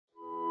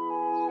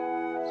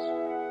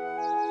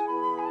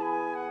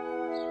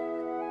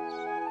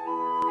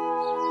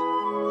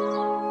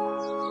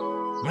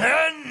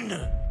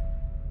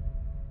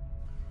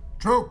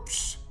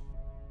Troops!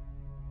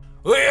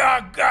 We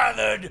are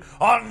gathered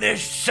on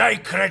this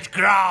sacred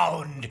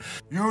ground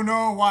You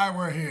know why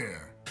we're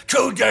here.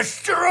 to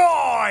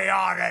destroy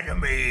our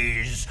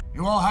enemies.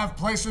 You all have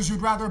places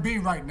you'd rather be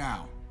right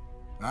now.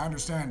 I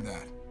understand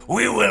that.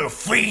 We will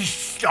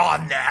feast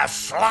on their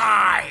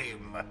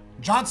slime.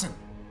 Johnson!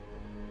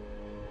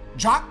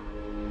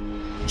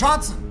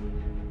 Johnson!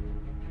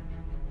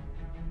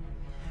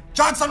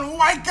 Johnson,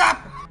 wake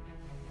up!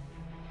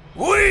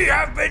 We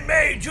have been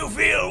made to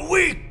feel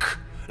weak,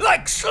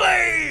 like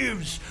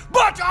slaves.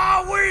 But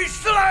are we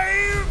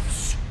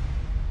slaves?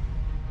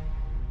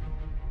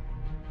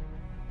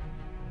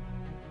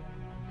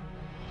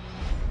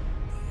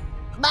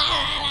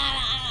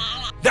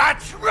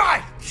 That's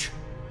right!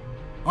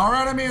 Our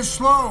enemy is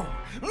slow,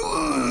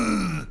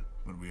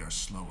 but we are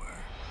slower.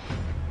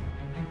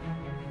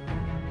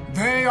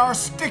 They are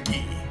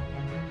sticky.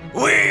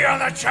 We are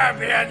the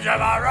champions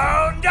of our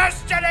own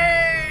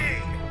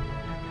destiny!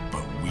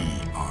 But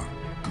we are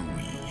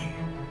gooey.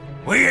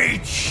 We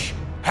each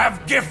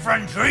have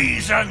different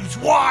reasons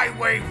why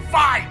we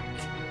fight!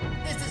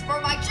 This is for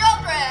my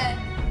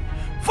children!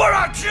 For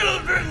our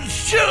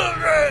children's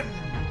children!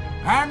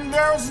 And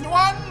there's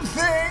one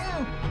thing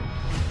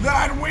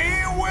that we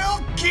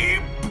will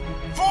keep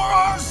for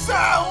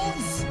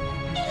ourselves!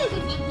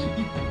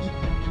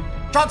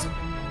 Johnson!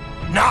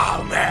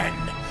 Now, men,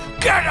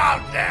 get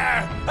out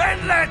there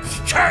and let's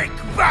take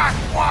back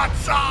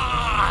what's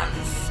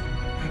ours!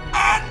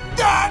 And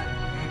that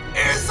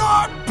is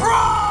our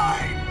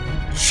pride!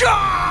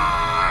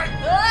 Charge!